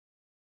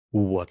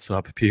What's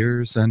up,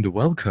 peers, and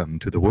welcome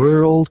to the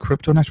World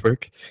Crypto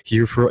Network,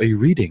 here for a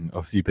reading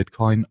of the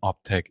Bitcoin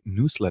OpTech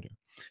newsletter.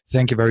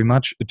 Thank you very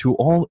much to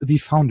all the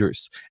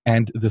founders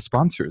and the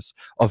sponsors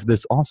of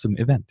this awesome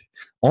event.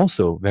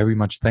 Also, very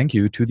much thank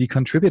you to the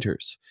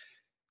contributors.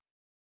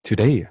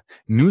 Today,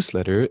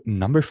 newsletter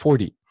number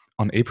 40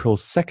 on April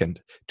 2nd,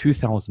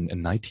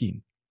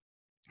 2019.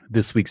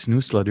 This week's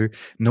newsletter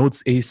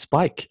notes a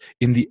spike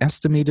in the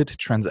estimated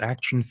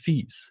transaction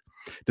fees,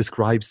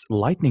 describes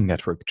Lightning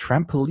Network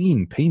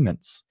Trampoline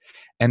payments,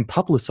 and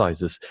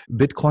publicizes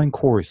Bitcoin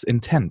Core's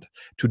intent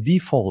to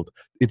default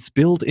its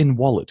built-in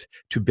wallet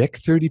to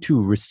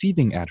Bech32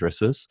 receiving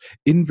addresses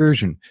in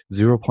version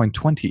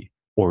 0.20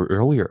 or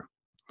earlier.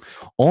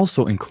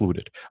 Also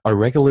included are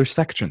regular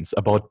sections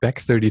about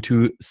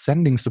Bech32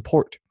 sending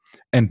support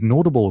and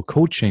notable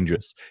code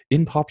changes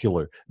in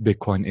popular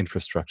Bitcoin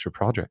infrastructure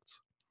projects.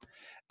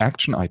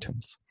 Action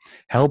items: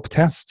 help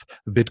test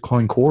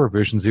Bitcoin Core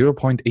version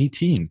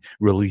 0.18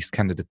 release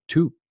candidate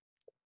 2.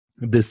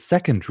 The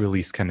second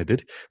release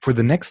candidate for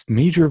the next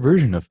major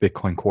version of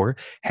Bitcoin Core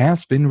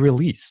has been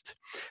released.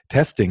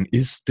 Testing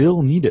is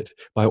still needed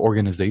by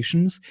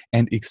organizations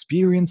and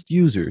experienced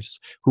users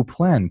who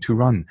plan to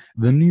run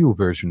the new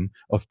version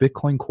of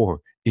Bitcoin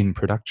Core in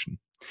production.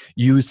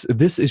 Use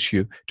this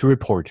issue to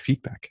report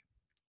feedback.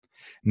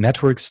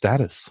 Network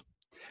status: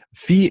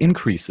 fee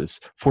increases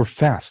for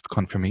fast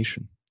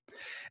confirmation.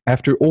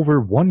 After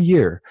over 1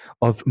 year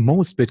of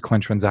most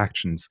Bitcoin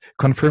transactions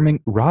confirming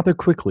rather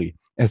quickly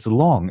as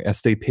long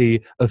as they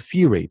pay a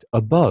fee rate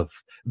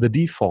above the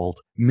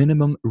default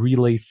minimum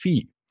relay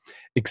fee,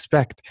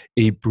 expect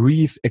a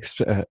brief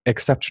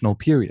exceptional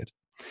period.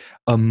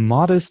 A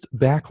modest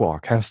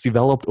backlog has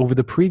developed over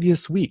the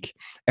previous week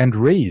and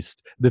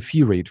raised the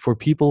fee rate for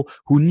people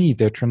who need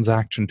their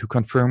transaction to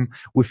confirm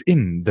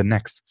within the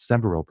next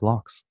several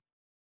blocks.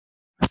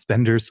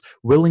 Spenders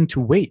willing to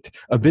wait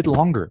a bit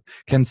longer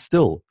can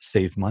still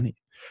save money.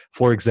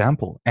 For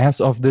example, as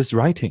of this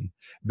writing,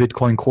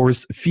 Bitcoin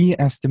Core's fee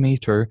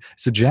estimator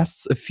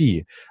suggests a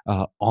fee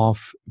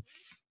of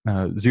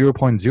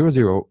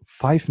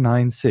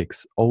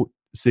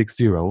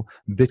 0.0059660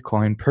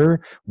 Bitcoin per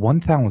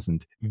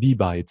 1,000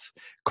 V-bytes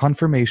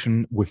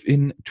confirmation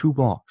within 2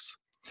 blocks,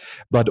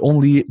 but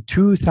only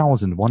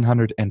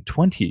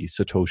 2,120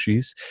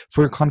 Satoshis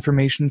for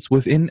confirmations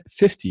within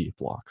 50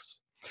 blocks,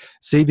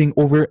 saving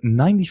over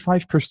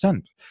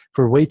 95%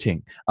 for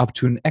waiting up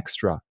to an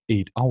extra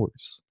 8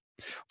 hours.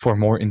 For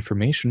more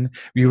information,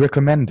 we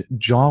recommend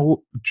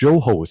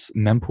Joho's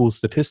mempool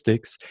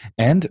statistics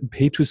and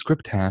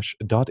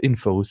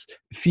pay-to-script-hash.info's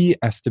fee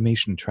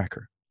estimation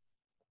tracker.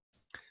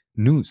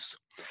 News: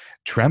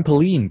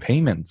 Trampoline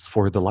payments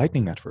for the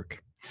Lightning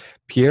Network.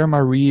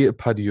 Pierre-Marie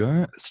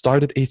Padieu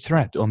started a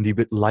thread on the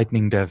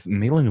Lightning Dev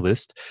mailing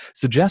list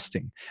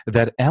suggesting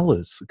that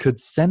Alice could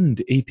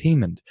send a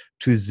payment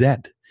to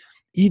Zed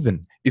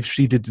even if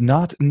she did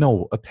not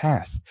know a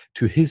path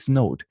to his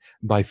node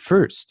by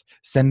first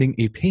sending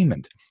a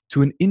payment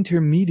to an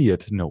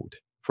intermediate node,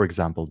 for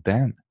example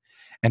Dan,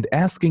 and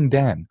asking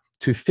Dan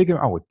to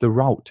figure out the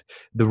route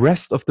the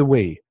rest of the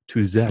way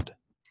to Zed.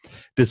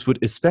 This would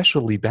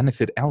especially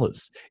benefit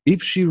Alice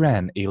if she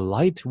ran a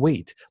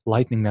lightweight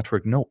Lightning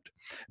Network node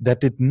that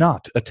did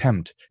not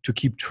attempt to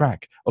keep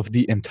track of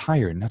the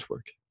entire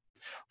network.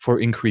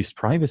 For increased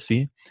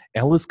privacy,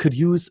 Alice could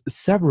use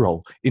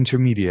several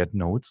intermediate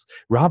nodes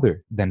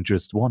rather than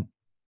just one,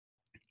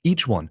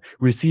 each one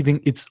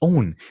receiving its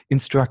own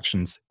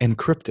instructions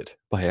encrypted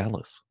by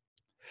Alice.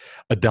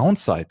 A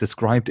downside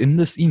described in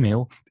this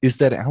email is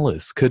that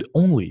Alice could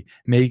only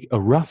make a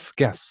rough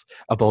guess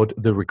about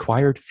the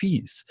required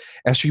fees,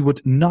 as she would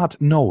not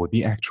know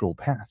the actual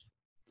path.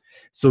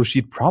 So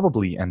she'd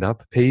probably end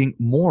up paying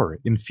more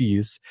in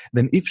fees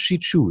than if she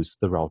chose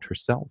the route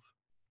herself.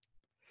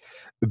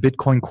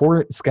 Bitcoin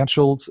Core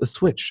schedules a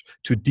switch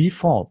to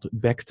default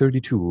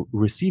Bech32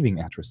 receiving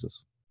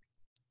addresses.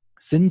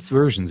 Since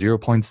version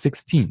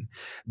 0.16,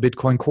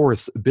 Bitcoin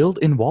Core's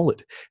built-in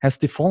wallet has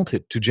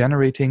defaulted to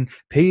generating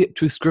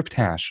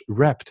pay-to-script-hash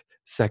rept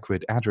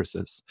SegWit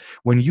addresses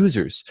when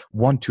users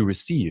want to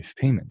receive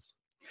payments.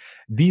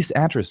 These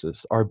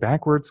addresses are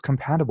backwards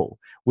compatible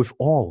with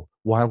all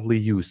widely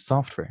used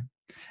software,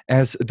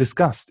 as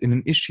discussed in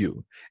an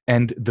issue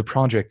and the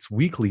project's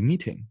weekly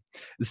meeting,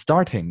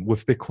 starting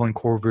with Bitcoin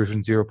Core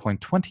version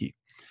 0.20,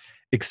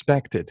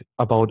 expected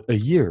about a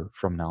year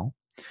from now.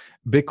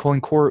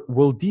 Bitcoin Core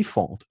will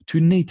default to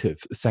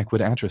native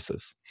SegWit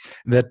addresses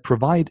that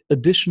provide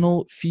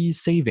additional fee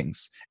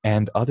savings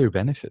and other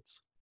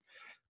benefits.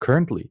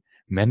 Currently,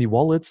 many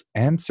wallets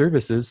and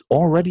services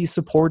already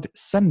support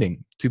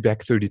sending to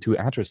Bech32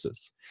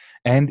 addresses,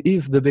 and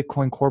if the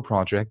Bitcoin Core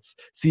projects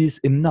sees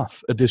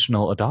enough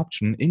additional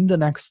adoption in the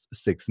next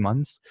 6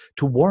 months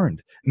to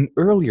warrant an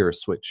earlier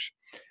switch,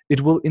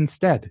 it will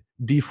instead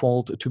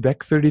default to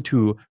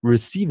Bech32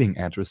 receiving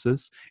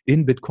addresses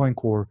in Bitcoin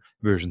Core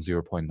version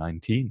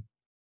 0.19.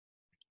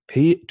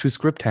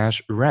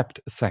 Pay-to-script-hash rept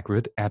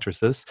SegWit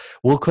addresses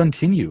will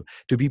continue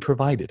to be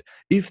provided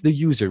if the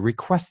user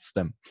requests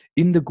them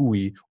in the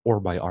GUI or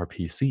by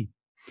RPC.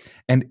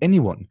 And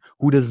anyone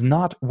who does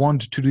not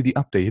want to do the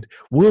update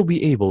will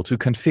be able to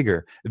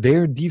configure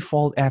their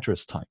default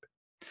address type.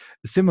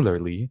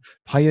 Similarly,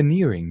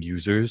 pioneering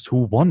users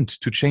who want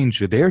to change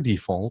their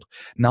default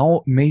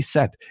now may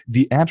set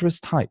the address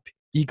type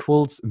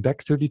equals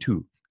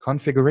Bech32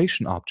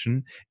 configuration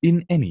option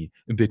in any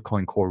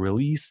Bitcoin Core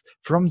release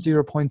from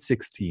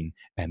 0.16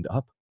 and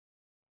up.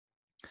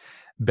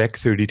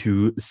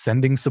 Bech32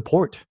 sending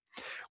support.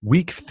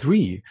 Week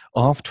 3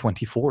 of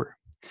 24.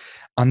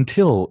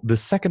 Until the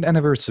second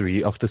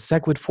anniversary of the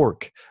Segwit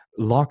fork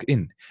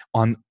lock-in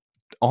on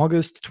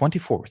August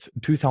 24th,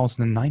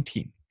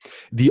 2019.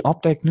 The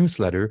OpTech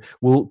newsletter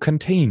will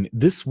contain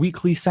this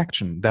weekly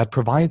section that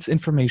provides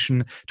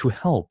information to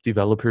help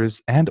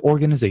developers and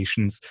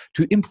organizations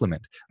to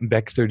implement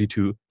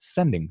Bech32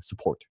 sending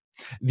support,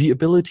 the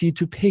ability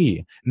to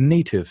pay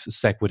native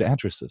Segwit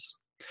addresses.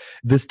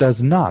 This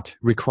does not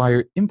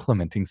require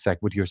implementing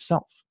Segwit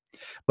yourself,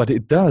 but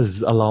it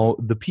does allow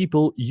the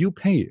people you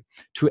pay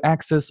to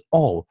access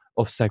all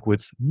of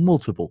Segwit's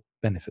multiple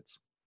benefits.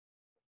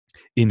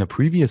 In a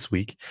previous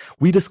week,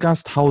 we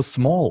discussed how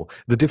small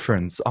the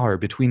difference are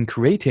between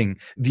creating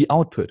the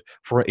output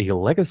for a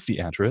legacy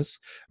address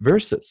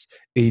versus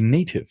a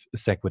native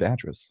Segwit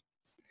address.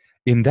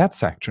 In that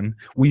section,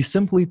 we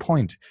simply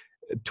point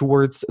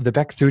towards the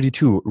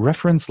Bech32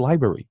 reference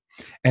library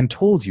and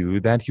told you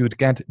that you'd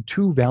get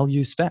 2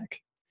 values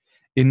back.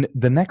 In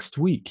the next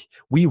week,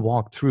 we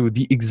walked through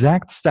the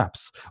exact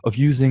steps of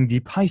using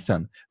the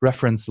Python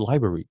reference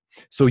library,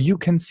 so you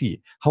can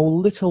see how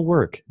little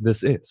work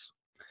this is.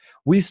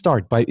 We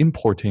start by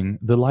importing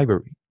the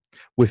library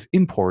with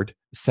import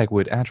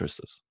Segwit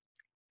addresses.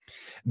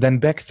 Then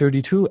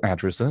Bech32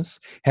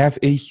 addresses have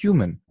a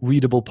human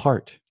readable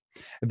part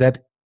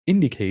that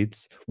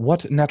indicates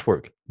what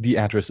network the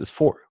address is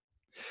for.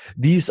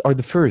 These are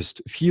the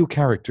first few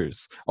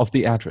characters of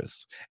the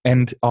address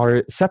and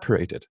are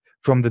separated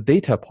from the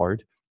data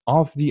part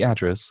of the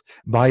address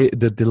by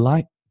the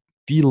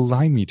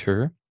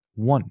delimiter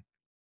 1.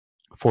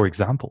 For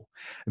example,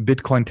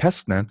 Bitcoin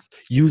testnet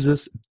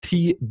uses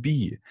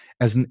TB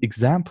as an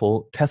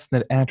example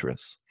testnet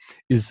address,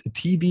 is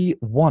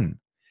TB1,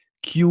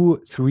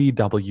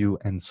 Q3W,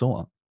 and so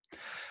on.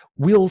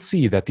 We'll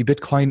see that the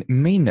Bitcoin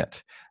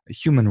mainnet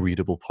human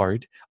readable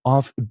part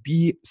of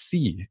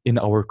BC in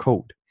our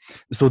code,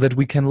 so that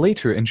we can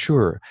later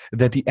ensure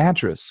that the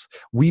address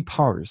we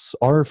parse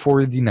are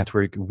for the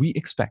network we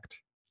expect.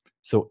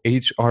 So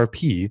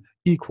HRP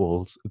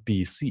equals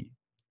BC.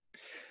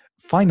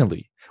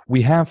 Finally,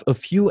 we have a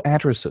few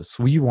addresses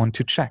we want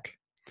to check.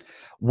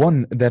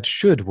 1 that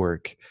should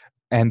work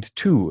and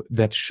 2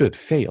 that should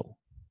fail.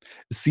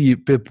 See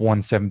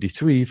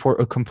BIP173 for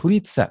a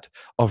complete set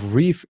of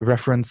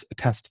reference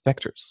test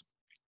vectors.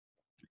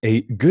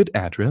 A good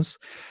address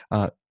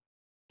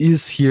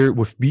is here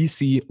with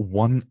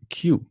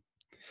BC1Q.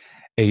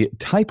 A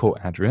typo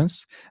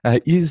address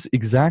is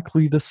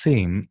exactly the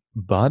same,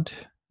 but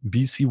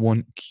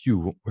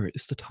BC1Q, where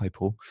is the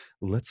typo?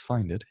 Let's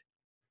find it.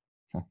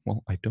 Oh,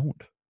 well, I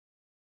don't.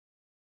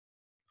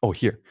 Oh,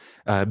 here.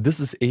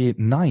 This is a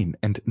 9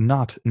 and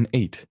not an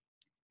 8.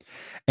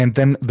 And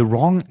then the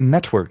wrong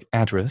network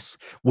address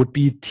would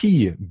be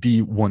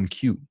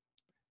TB1Q,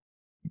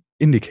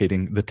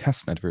 indicating the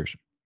testnet version.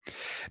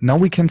 Now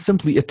we can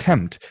simply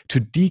attempt to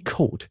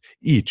decode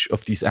each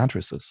of these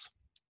addresses.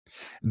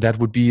 That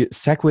would be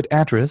Segwit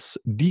address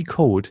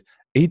decode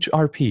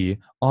HRP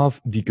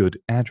of the good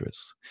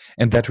address.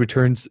 And that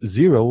returns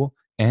 0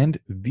 and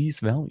these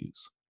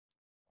values.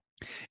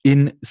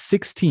 In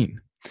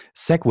 16,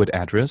 Segwit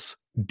address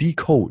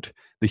decode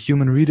the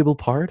human readable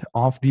part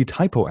of the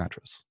typo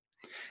address.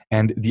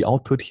 And the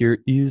output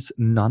here is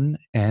none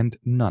and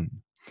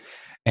none.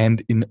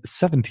 And in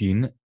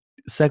 17,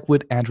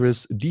 Segwit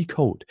address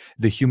decode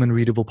the human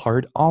readable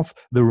part of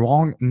the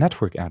wrong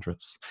network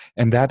address.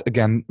 And that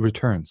again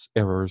returns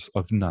errors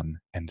of none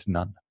and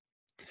none.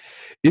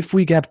 If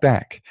we get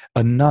back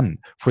a none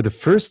for the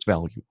first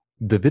value,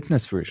 the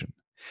witness version,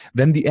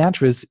 then the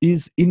address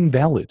is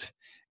invalid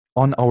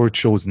on our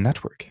chosen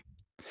network.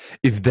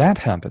 If that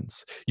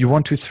happens, you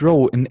want to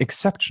throw an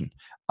exception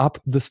up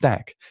the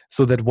stack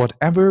so that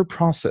whatever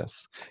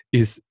process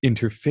is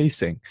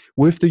interfacing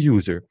with the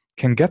user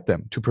can get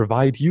them to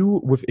provide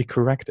you with a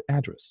correct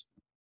address.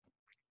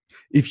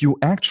 If you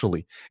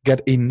actually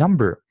get a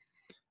number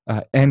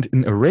and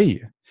an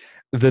array,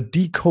 the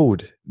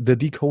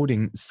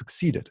decoding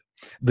succeeded,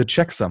 the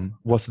checksum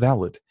was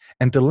valid,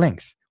 and the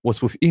length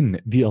was within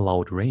the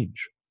allowed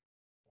range.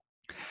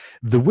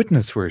 The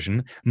witness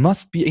version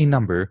must be a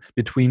number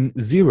between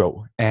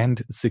 0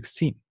 and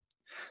 16.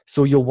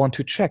 So you'll want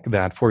to check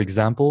that, for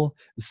example,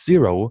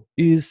 0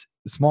 is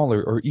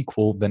smaller or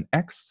equal than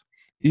x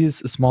is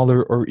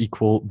smaller or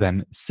equal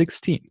than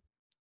 16.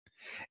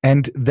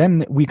 And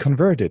then we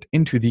convert it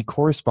into the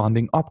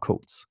corresponding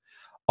opcodes,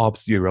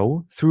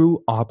 op0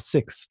 through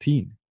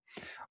op16.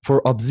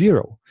 For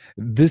op0,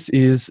 this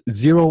is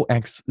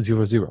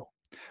 0x00.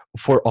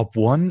 For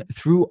op1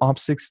 through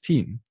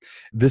op16,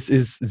 this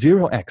is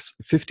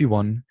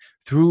 0x51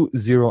 through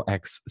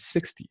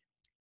 0x60.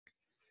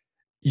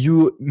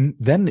 You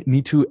then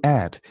need to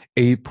add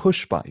a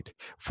push byte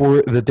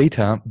for the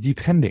data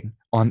depending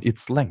on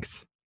its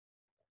length,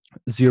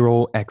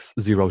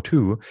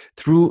 0x02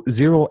 through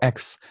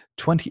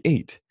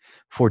 0x28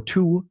 for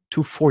 2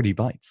 to 40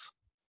 bytes,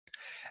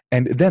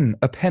 and then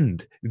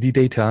append the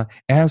data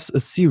as a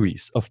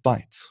series of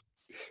bytes.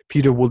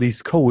 Peter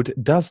Woolley's code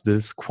does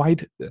this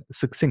quite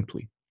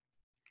succinctly.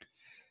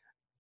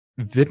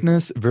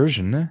 Witness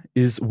version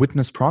is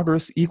witness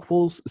progress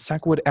equals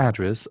SegWit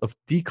address of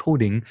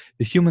decoding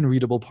the human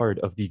readable part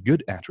of the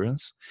good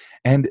address,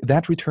 and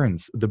that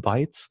returns the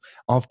bytes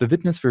of the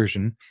witness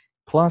version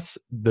plus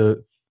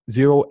the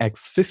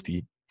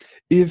 0x50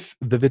 if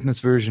the witness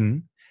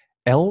version,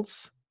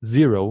 else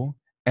 0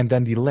 and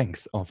then the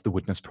length of the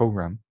witness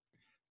program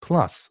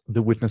plus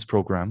the witness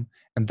program,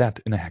 and that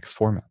in a hex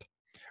format,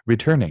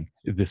 returning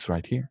this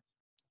right here.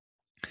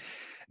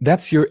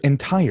 That's your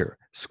entire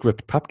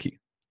script pub key.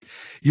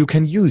 You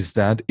can use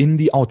that in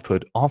the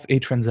output of a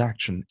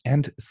transaction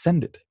and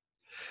send it.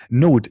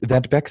 Note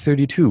that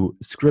Bech32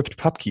 script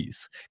pub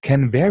keys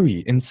can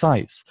vary in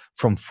size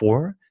from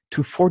 4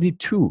 to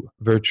 42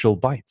 virtual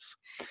bytes.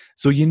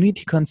 So you need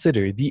to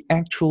consider the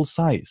actual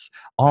size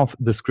of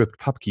the script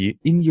pub key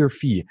in your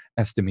fee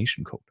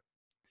estimation code.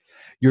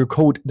 Your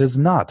code does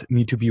not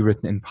need to be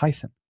written in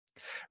Python.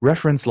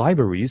 Reference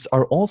libraries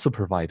are also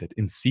provided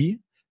in C,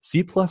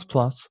 C++,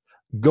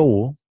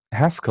 Go,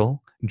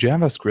 Haskell,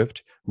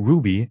 JavaScript,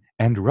 Ruby,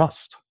 and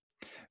Rust.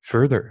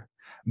 Further,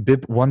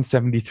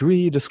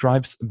 BIP173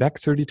 describes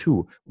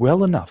Bech32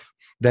 well enough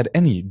that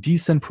any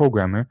decent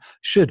programmer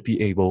should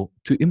be able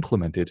to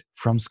implement it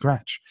from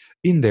scratch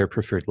in their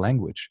preferred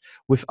language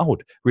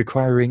without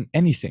requiring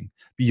anything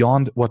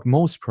beyond what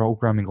most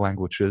programming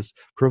languages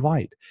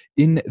provide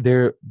in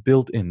their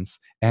built-ins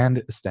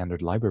and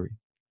standard library.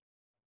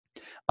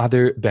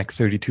 Other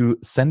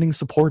Bech32 sending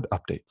support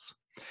updates.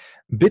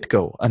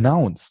 BitGo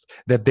announced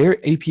that their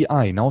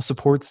API now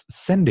supports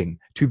sending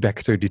to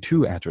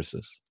Bech32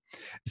 addresses.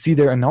 See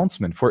their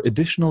announcement for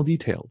additional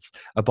details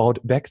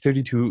about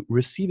Bech32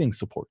 receiving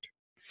support.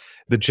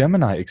 The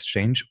Gemini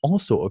exchange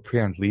also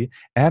apparently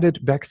added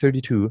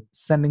Bech32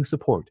 sending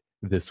support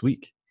this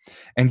week.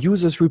 And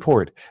users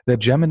report that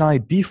Gemini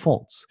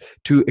defaults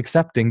to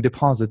accepting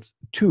deposits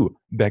to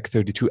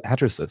Bech32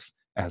 addresses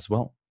as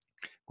well.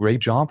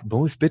 Great job,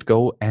 both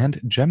BitGo and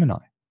Gemini.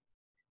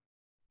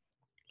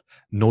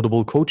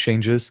 Notable code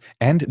changes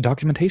and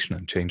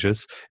documentation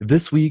changes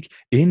this week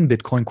in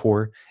Bitcoin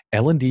Core,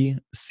 LND,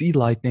 C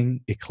Lightning,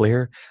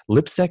 Eclair,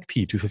 Lipsec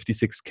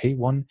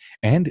P256K1,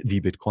 and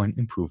the Bitcoin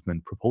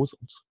improvement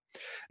proposals.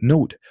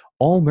 Note,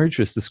 all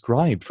merges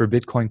described for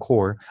Bitcoin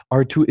Core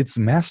are to its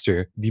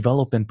master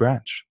development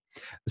branch.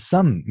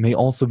 Some may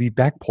also be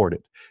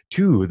backported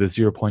to the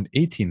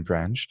 0.18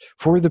 branch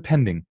for the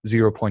pending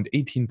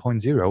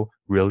 0.18.0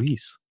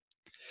 release.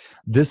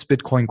 This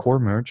Bitcoin Core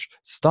merge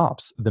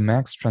stops the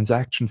max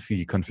transaction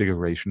fee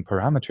configuration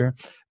parameter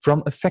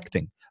from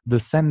affecting the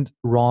send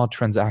raw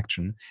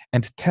transaction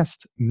and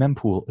test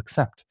mempool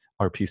accept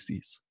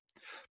RPCs.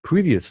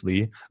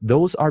 Previously,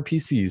 those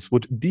RPCs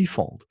would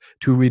default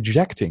to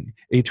rejecting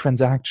a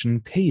transaction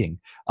paying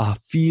a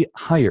fee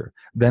higher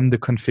than the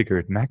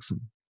configured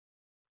maximum.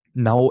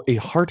 Now, a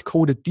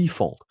hard-coded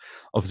default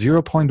of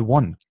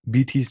 0.1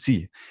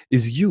 BTC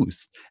is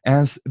used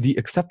as the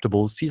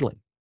acceptable ceiling.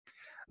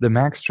 The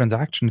max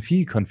transaction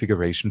fee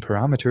configuration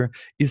parameter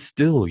is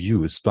still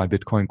used by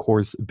Bitcoin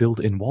Core's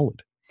built-in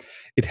wallet.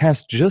 It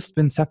has just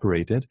been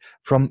separated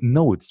from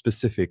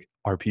node-specific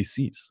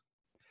RPCs.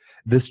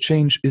 This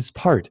change is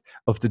part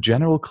of the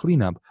general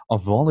cleanup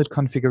of wallet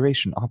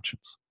configuration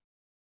options,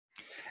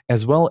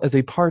 as well as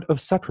a part of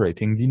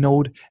separating the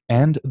node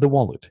and the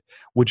wallet,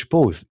 which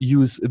both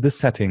use the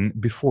setting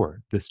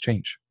before this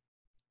change.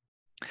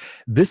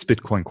 This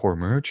Bitcoin Core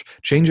merge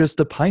changes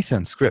the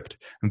Python script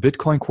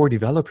Bitcoin Core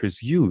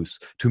developers use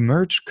to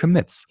merge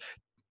commits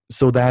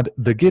so that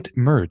the git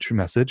merge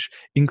message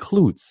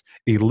includes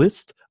a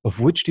list of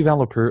which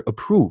developer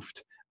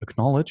approved,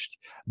 acknowledged,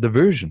 the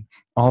version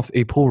of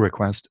a pull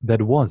request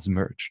that was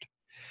merged.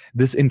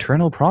 This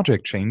internal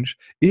project change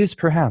is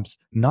perhaps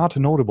not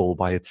notable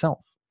by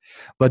itself,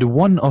 but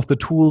one of the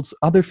tool's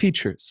other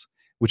features,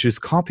 which is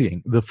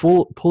copying the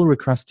full pull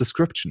request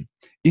description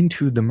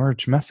into the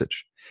merge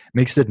message,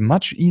 makes it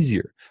much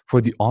easier for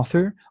the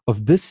author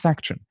of this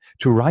section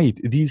to write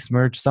these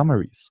merge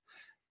summaries.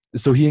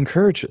 So he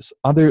encourages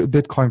other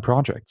Bitcoin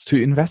projects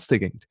to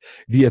investigate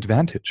the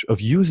advantage of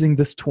using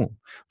this tool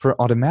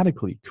for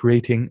automatically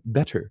creating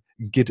better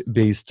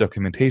Git-based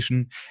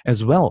documentation,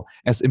 as well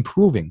as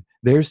improving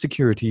their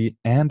security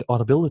and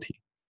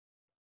audibility.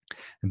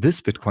 This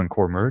Bitcoin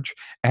Core merge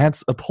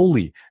adds a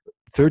Poly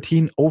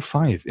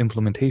 1305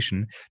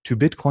 implementation to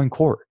Bitcoin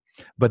Core,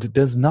 but it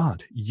does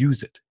not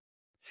use it.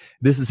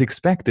 This is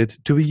expected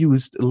to be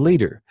used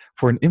later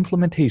for an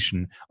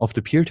implementation of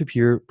the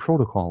peer-to-peer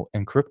protocol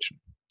encryption.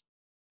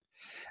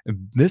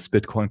 This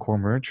Bitcoin Core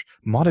merge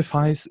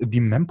modifies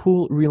the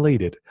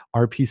mempool-related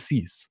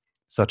RPCs,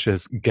 such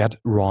as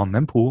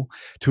getRawMempool,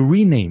 to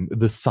rename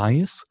the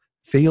size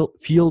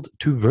field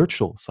to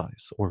virtual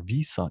size, or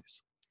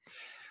vsize.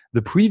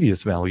 The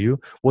previous value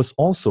was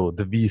also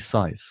the V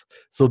size,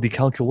 so the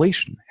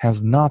calculation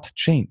has not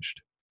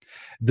changed.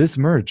 This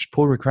merged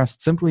pull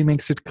request simply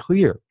makes it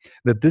clear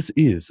that this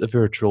is a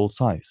virtual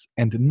size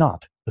and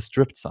not a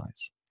stripped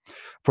size.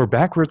 For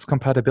backwards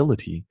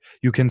compatibility,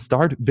 you can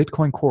start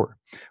Bitcoin Core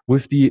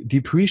with the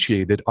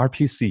depreciated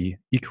RPC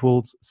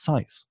equals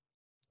size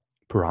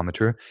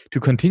parameter to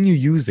continue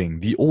using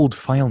the old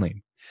file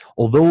name,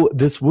 although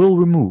this will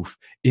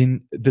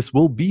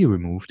be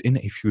removed in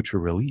a future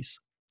release.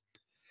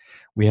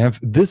 We have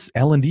this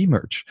L&D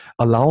merge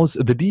allows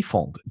the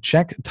default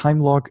check time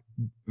log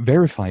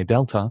verify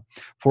delta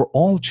for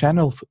all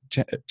channels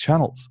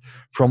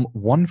from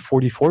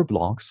 144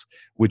 blocks,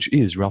 which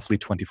is roughly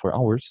 24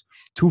 hours,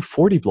 to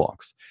 40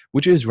 blocks,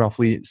 which is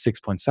roughly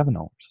 6.7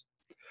 hours.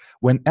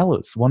 When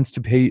Alice wants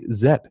to pay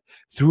Z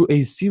through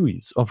a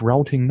series of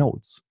routing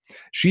nodes,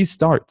 she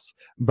starts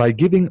by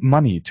giving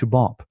money to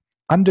Bob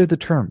under the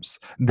terms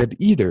that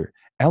either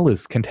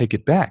Alice can take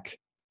it back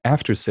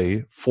after,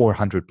 say,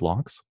 400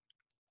 blocks,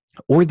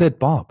 or that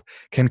Bob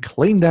can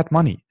claim that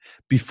money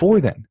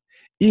before then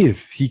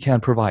if he can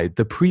provide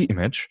the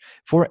pre-image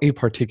for a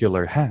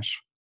particular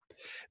hash,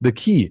 the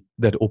key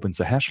that opens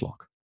a hash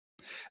lock.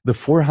 The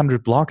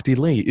 400 block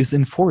delay is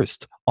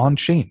enforced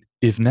on-chain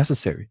if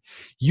necessary,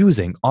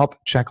 using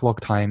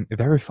op-check-lock-time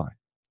verify.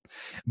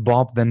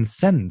 Bob then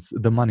sends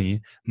the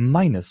money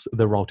minus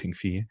the routing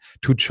fee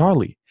to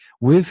Charlie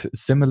with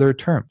similar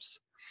terms.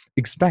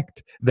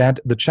 Expect that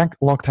the check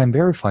lock time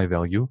verify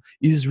value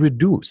is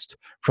reduced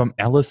from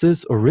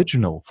Alice's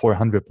original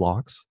 400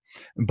 blocks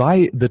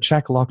by the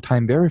check lock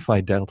time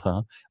verify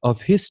delta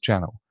of his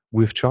channel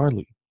with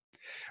Charlie,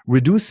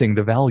 reducing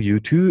the value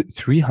to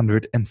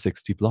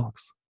 360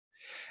 blocks.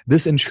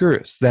 This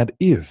ensures that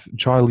if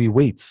Charlie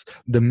waits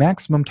the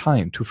maximum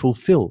time to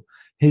fulfill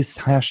his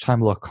hash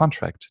time lock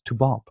contract to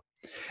Bob,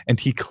 and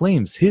he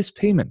claims his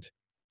payment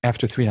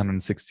after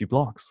 360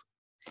 blocks,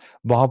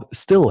 Bob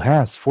still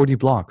has 40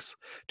 blocks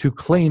to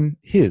claim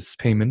his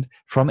payment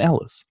from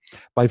Alice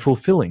by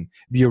fulfilling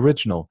the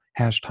original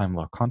hash time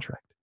lock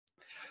contract.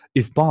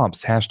 If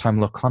Bob's hash time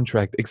lock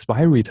contract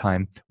expiry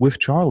time with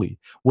Charlie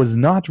was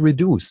not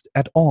reduced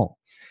at all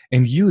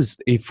and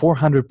used a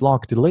 400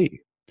 block delay,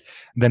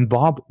 then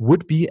Bob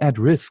would be at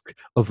risk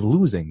of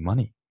losing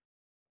money.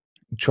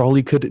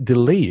 Charlie could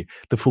delay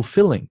the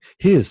fulfilling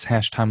his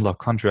hash time lock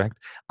contract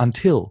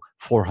until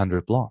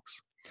 400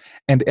 blocks,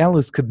 and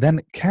Alice could then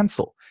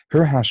cancel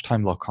her hash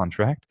time lock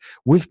contract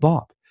with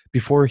Bob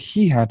before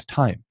he had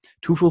time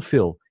to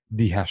fulfill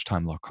the hash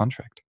time lock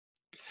contract.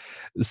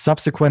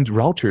 Subsequent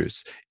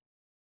routers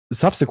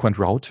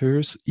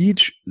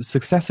each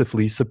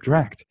successively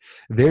subtract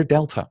their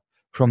delta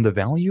from the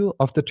value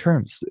of the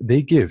terms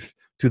they give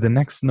to the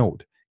next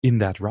node in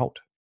that route.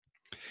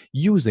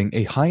 Using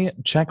a high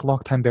check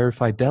lock time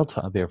verify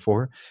delta,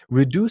 therefore,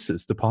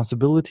 reduces the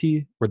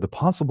possibility or the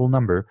possible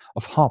number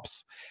of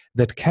hops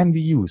that can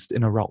be used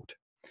in a route,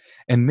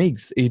 and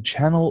makes a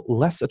channel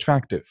less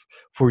attractive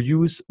for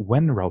use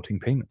when routing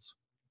payments.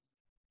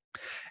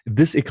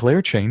 This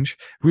eclair change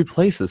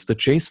replaces the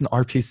JSON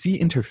RPC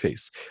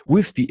interface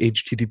with the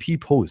HTTP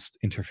POST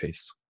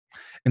interface.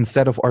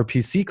 Instead of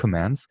RPC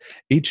commands,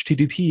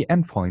 HTTP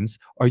endpoints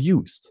are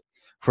used.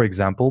 For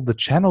example, the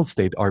channel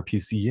state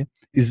RPC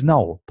is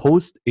now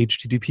post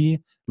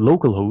HTTP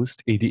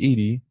localhost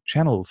 8080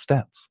 channel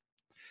stats.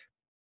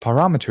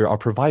 Parameters are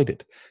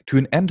provided to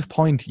an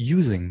endpoint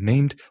using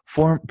named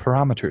form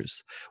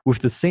parameters with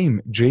the same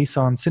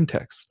JSON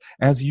syntax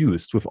as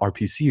used with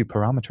RPC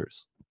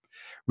parameters.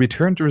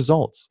 Returned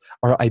results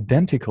are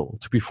identical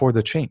to before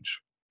the change.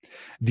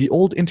 The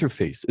old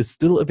interface is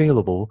still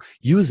available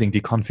using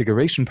the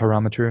configuration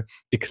parameter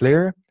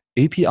eclair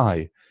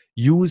API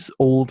use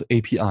old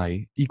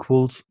API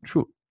equals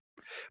true,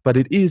 but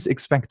it is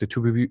expected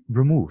to be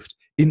removed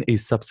in a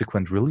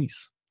subsequent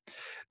release.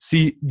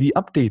 See the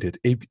updated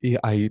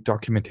API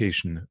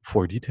documentation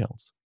for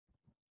details.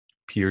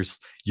 Peers,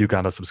 you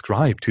gotta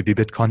subscribe to the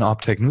Bitcoin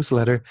OpTech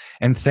newsletter,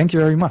 and thank you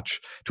very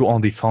much to all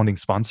the founding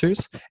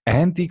sponsors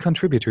and the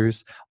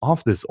contributors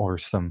of this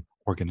awesome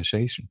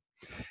organization.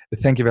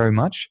 Thank you very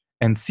much,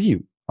 and see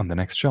you on the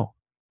next show.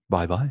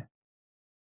 Bye-bye.